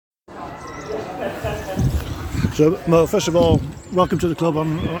So, Mo, first of all, welcome to the club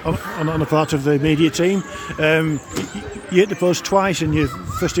on a part of the media team. You hit the post twice in your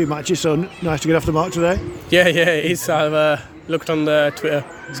first 2 matches, so nice to get off the mark today. Yeah, it is. I've looked on the Twitter.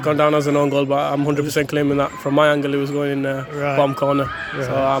 It's gone down as an own goal, but I'm 100% claiming that. From my angle, it was going in the bottom corner. Right.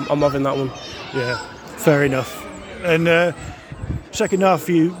 So I'm having that one. Yeah, fair enough. And second half,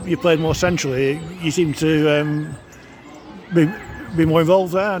 you played more centrally. You seem to be more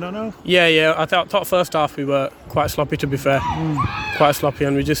involved there, I don't know. Yeah. I thought first half we were quite sloppy, to be fair. Quite sloppy,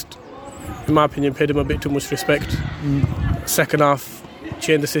 and we just, in my opinion, paid him a bit too much respect. Second half,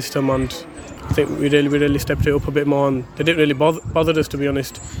 changed the system, and I think we really stepped it up a bit more, and they didn't really bother us, to be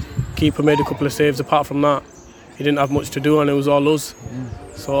honest. Keeper made a couple of saves. Apart from that, he didn't have much to do, and it was all us.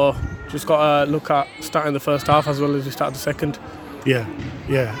 So just got to look at starting the first half as well as we started the second. Yeah,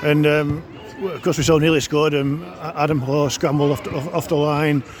 and of course we saw nearly scored. Adam Hoare scrambled off the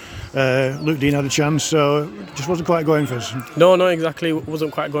line. Luke Dean had a chance, so it just wasn't quite going for us. No, exactly, it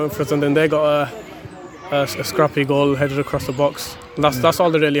wasn't quite going for us, and then they got a scrappy goal headed across the box. And that's all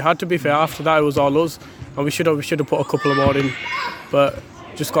they really had, to be fair. After that, it was all us, and we should have put a couple of more in, but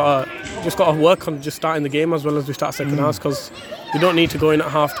just got to work on just starting the game as well as we start second half, because we don't need to go in at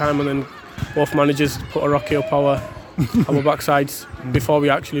half time and then both managers put a rocky up our backsides before we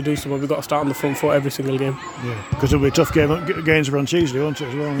actually do something. We've got to start on the front foot every single game. Yeah, because it'll be a tough games on Tuesday, won't it,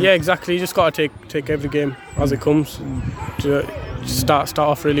 as well? Yeah, exactly. You just got to take every game as it comes. To start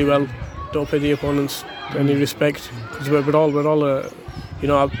off really well. Don't pay the opponents any respect, because we're all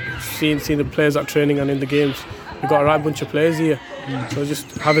I've seen the players at training and in the games. We've got a right bunch of players here, so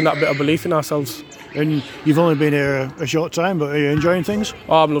just having that bit of belief in ourselves. And you've only been here a short time, but are you enjoying things?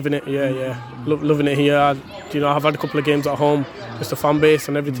 Oh, I'm loving it. Yeah. Loving it here. I've had a couple of games at home. Just the fan base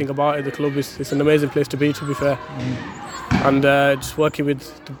and everything about it. The club it's an amazing place to be fair. And just working with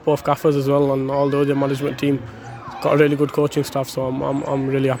both gaffers as well and all the other management team. Got a really good coaching staff, so I'm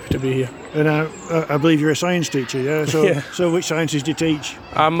really happy to be here. And I believe you're a science teacher, yeah? So, yeah. So which sciences do you teach?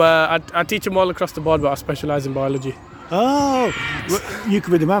 I teach them all across the board, but I specialise in biology. Oh, well, you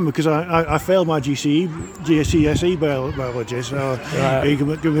could be the man, because I failed my GCSE biology, so right. You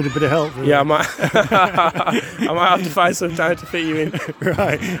can give me a bit of help. Yeah, I might have to find some time to fit you in.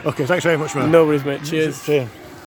 Right, okay, thanks very much, man. No worries, mate. Cheers. See you.